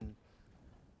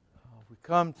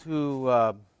come to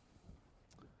a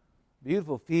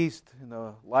beautiful feast in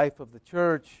the life of the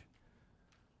church,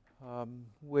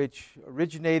 which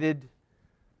originated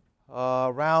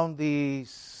around the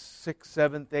 6th,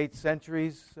 7th, 8th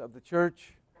centuries of the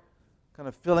church, kind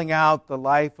of filling out the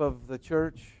life of the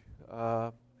church,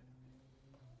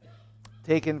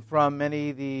 taken from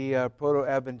many of the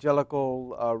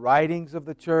proto-evangelical writings of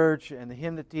the church and the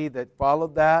hymnody that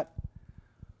followed that.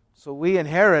 So we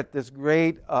inherit this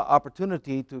great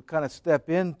opportunity to kind of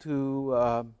step into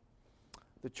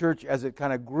the church as it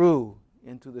kind of grew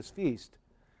into this feast.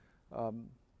 The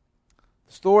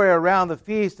story around the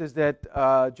feast is that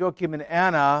Joachim and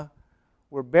Anna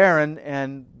were barren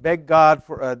and begged God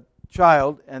for a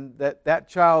child, and that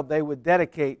child they would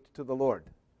dedicate to the Lord.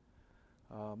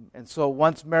 And so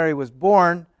once Mary was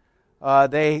born,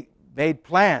 they made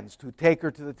plans to take her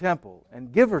to the temple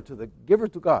and give her to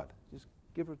God. Just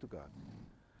give her to God.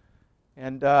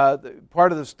 And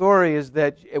part of the story is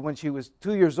that when she was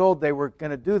 2 years old, they were going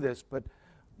to do this, but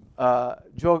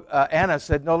Anna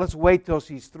said, "No, let's wait till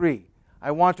she's 3.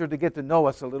 I want her to get to know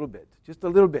us a little bit, just a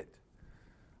little bit.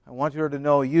 I want her to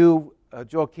know you,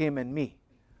 Joachim, and me,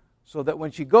 so that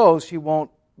when she goes, she'll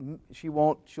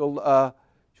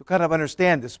kind of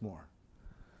understand this more."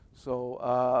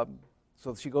 So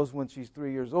she goes when she's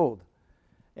 3 years old.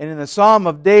 And in the Psalm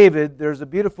of David, there's a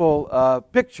beautiful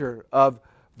picture of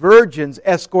virgins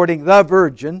escorting the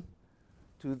virgin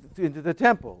into the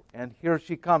temple. And here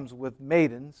she comes with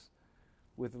maidens,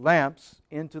 with lamps,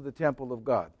 into the temple of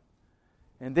God.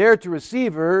 And there to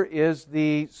receive her is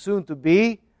the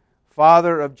soon-to-be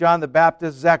father of John the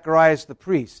Baptist, Zacharias the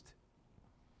priest.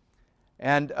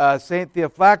 And St.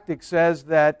 Theophylact says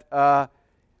that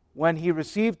when he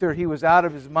received her, he was out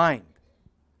of his mind.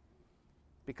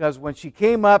 Because when she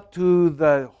came up to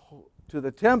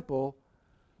the temple,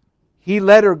 he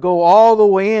let her go all the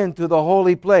way into the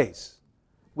holy place,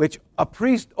 which a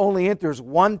priest only enters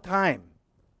one time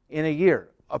in a year,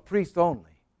 a priest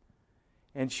only.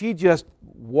 And she just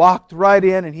walked right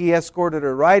in, and he escorted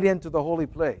her right into the holy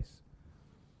place.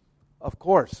 Of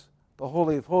course, the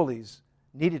Holy of Holies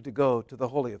needed to go to the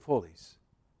Holy of Holies.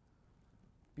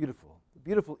 Beautiful.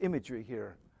 Beautiful imagery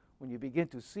here when you begin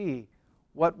to see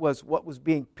what was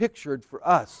being pictured for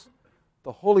us.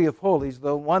 The Holy of Holies,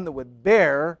 the one that would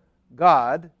bear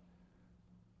God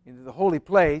into the holy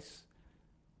place,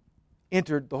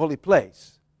 entered the holy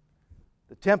place.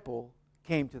 The temple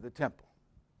came to the temple.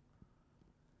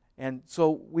 And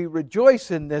so we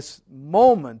rejoice in this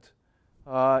moment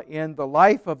in the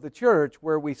life of the church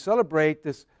where we celebrate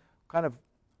this kind of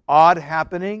odd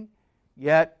happening,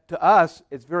 yet to us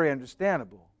it's very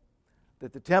understandable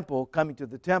that the temple, coming to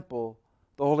the temple,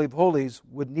 the Holy of Holies,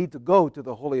 would need to go to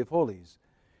the Holy of Holies.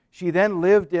 She then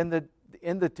lived in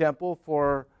the temple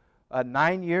for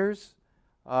 9 years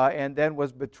and then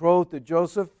was betrothed to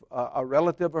Joseph, a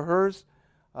relative of hers,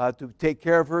 to take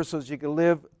care of her so she could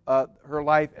live her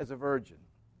life as a virgin,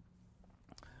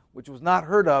 which was not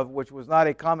heard of, which was not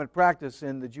a common practice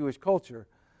in the Jewish culture.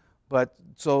 But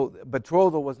so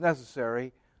betrothal was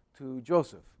necessary to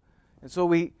Joseph. And so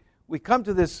we come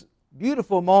to this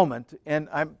beautiful moment, and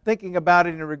I'm thinking about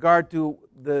it in regard to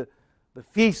the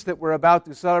feast that we're about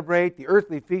to celebrate, the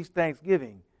earthly feast,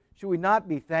 Thanksgiving. Should we not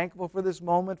be thankful for this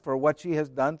moment, for what she has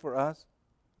done for us?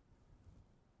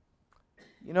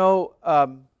 You know,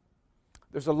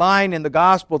 there's a line in the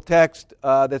gospel text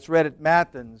that's read at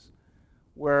Matins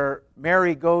where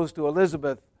Mary goes to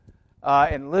Elizabeth,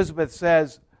 and Elizabeth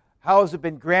says, "How has it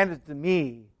been granted to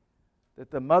me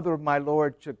that the mother of my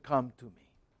Lord should come to me?"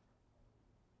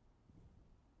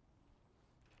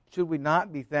 Should we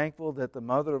not be thankful that the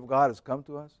mother of God has come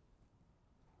to us?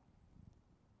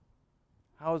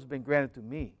 How has it been granted to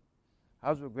me? How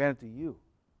has it been granted to you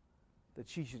that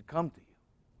she should come to you?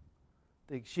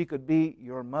 That she could be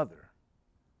your mother.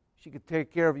 She could take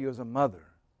care of you as a mother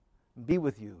and be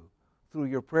with you. Through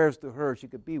your prayers to her, she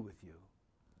could be with you.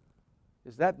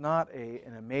 Is that not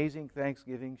an amazing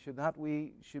thanksgiving? Should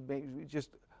we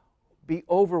just be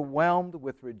overwhelmed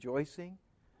with rejoicing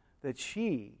that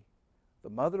she, the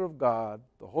Mother of God,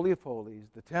 the Holy of Holies,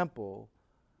 the temple,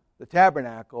 the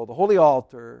tabernacle, the holy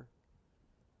altar,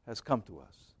 has come to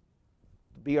us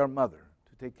to be our mother,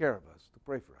 to take care of us, to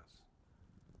pray for us.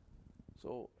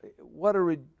 So what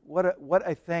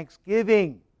a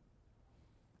thanksgiving.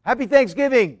 Happy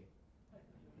Thanksgiving.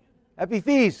 Happy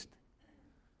feast.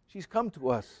 She's come to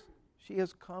us. She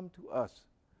has come to us.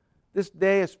 This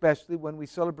day especially, when we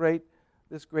celebrate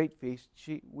this great feast,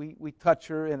 we touch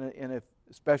her in a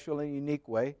special and unique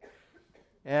way.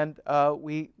 And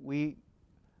we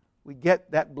get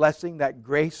that blessing, that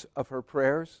grace of her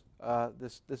prayers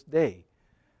this day.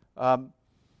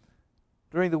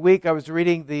 During the week, I was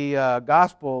reading the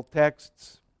gospel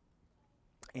texts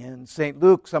in St.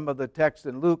 Luke, some of the texts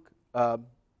in Luke, and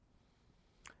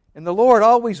the Lord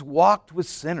always walked with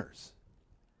sinners.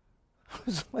 It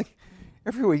was like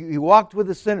everywhere. He walked with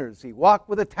the sinners. He walked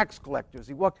with the tax collectors.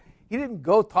 He didn't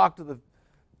go talk to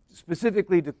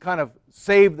specifically to kind of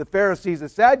save the Pharisees and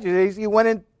Sadducees. He went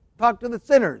and talked to the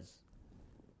sinners.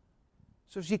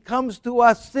 So she comes to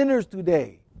us sinners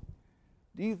today.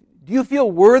 Do you feel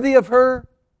worthy of her?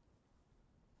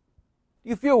 Do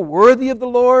you feel worthy of the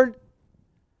Lord?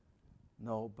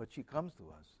 No, but she comes to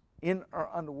us in our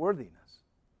unworthiness.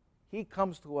 He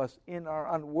comes to us in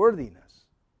our unworthiness.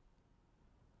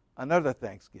 Another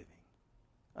Thanksgiving.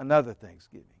 Another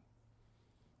Thanksgiving.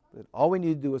 That all we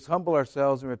need to do is humble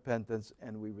ourselves in repentance,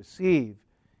 and we receive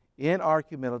in our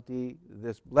humility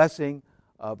this blessing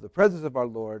of the presence of our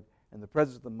Lord and the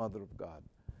presence of the Mother of God.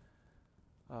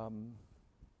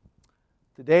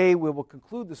 Today we will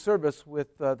conclude the service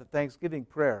with the Thanksgiving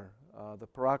prayer, the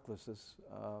paraklesis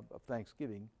of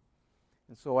Thanksgiving.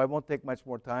 And so I won't take much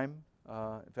more time.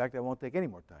 In fact, I won't take any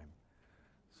more time.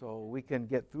 So we can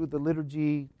get through the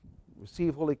liturgy,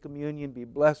 receive Holy Communion, be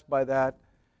blessed by that,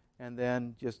 and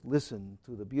then just listen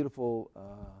to the beautiful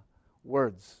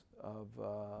words of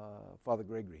Father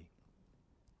Gregory.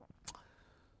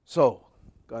 So,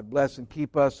 God bless and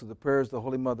keep us through the prayers of the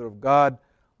Holy Mother of God.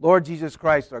 Lord Jesus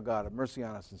Christ, our God, have mercy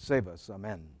on us and save us.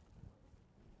 Amen.